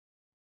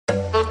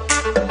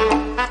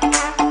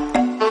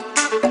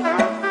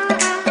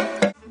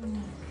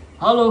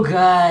Hello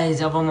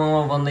guys, अब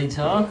मोमो बन्दैछ।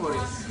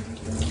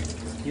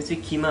 यो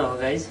चाहिँ किमा हो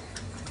guys.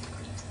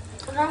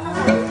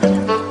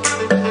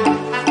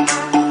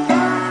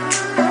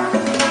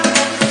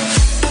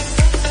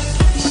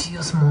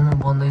 Serious momo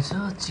बन्दैछ,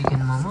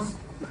 chicken momo.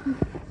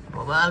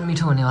 बबाल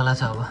मिठो हुनेवाला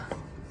छ अब।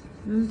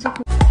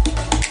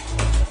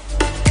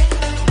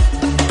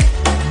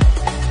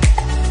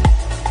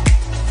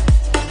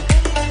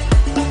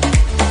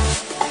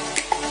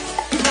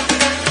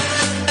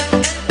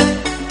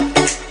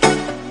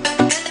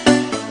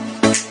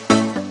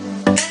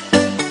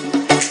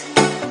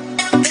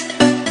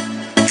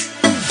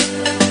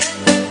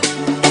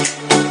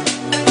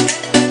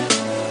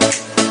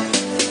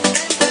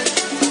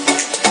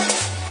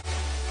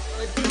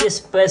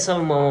 स्पेशल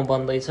मोमो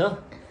बन्दैछ।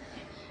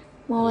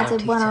 मोमो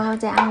चाहिँ बनाउन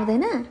चाहिँ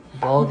आउँदैन।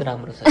 बहुत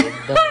राम्रो छ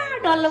एकदम।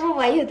 डल्लो पो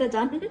भयो त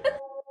झन्।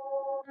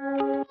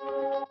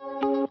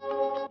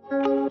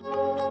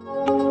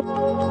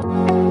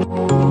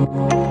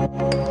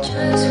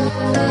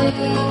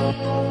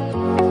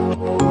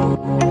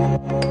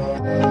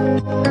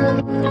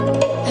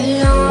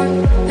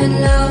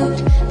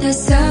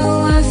 That's how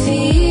I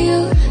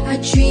feel. I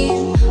dream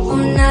all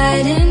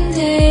night and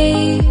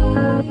day.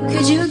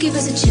 Could you give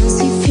us a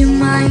chance if you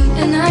mind?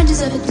 And I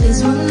deserve it,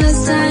 please, one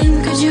last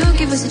time. Could you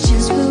give us a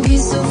chance? We'll be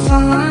so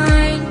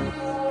fine.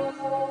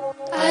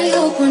 I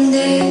hope one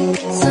day,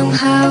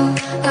 somehow,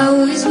 I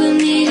always will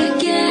meet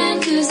again.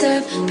 Cause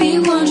I've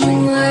been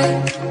wondering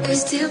why we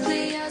still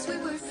play as we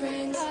were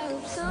friends. I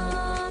hope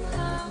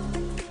somehow,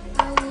 I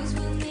always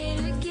will meet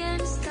again.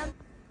 Stop.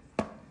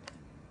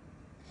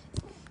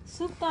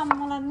 Soup त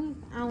मलाई नि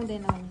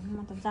आउँदैन भने म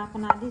त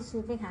Japan आदि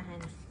सुपै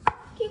खाएन।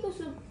 के को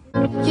soup?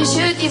 You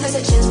should give us a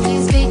chance,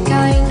 please be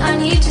kind. I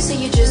need to see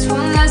you just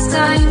one last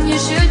time. You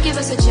should give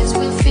us a chance,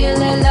 we'll feel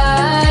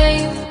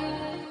alive.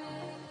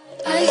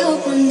 I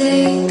hope one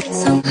day,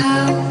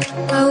 somehow,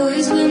 I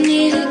always will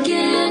meet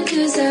again.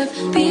 Cause I've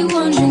been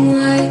wondering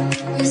why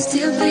we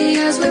still play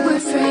as we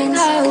were friends. I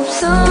hope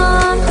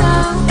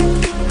somehow,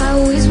 I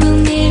always will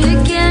meet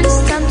again. It's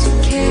time to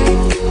care,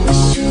 we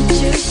should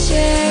just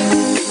share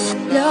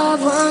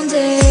love one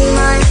day.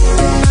 Mine.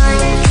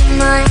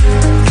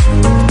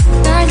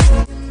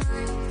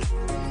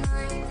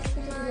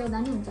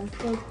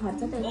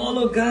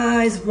 Hello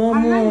guys,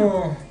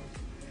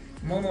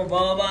 momo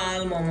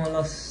बबाल momo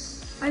loss.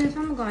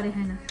 अहिलेसम्म गरे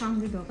छैन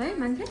सँगै ढोका है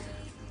मान्छे।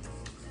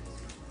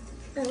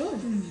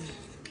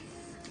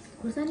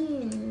 खुर्सानी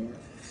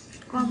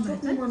कम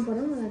मन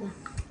पर्यो मलाई त।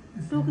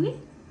 टोक्ने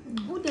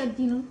उ त्यहाँ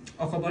दिनु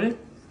अखबारे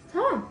छ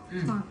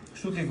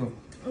सुकेको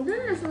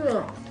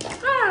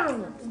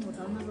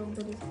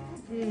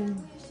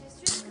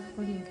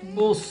ओ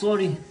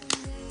sorry.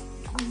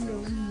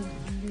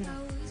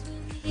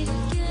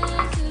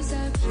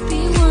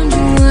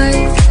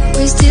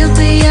 We still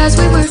play as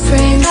we were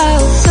friends.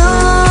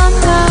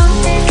 Somehow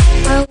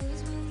I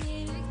always will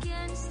meet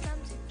again. It's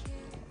time to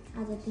care.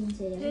 आज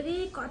 300 फेरि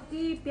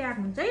कति प्याक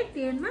हुन्छ है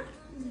ट्रेनमा।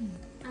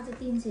 आज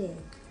 300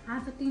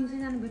 आज 300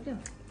 जना भेट्यो।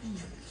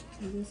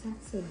 यो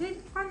 700 फेरि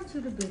कति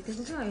छिटो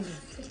भेटेको छ अहिले।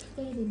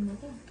 त्यही दिनमा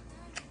त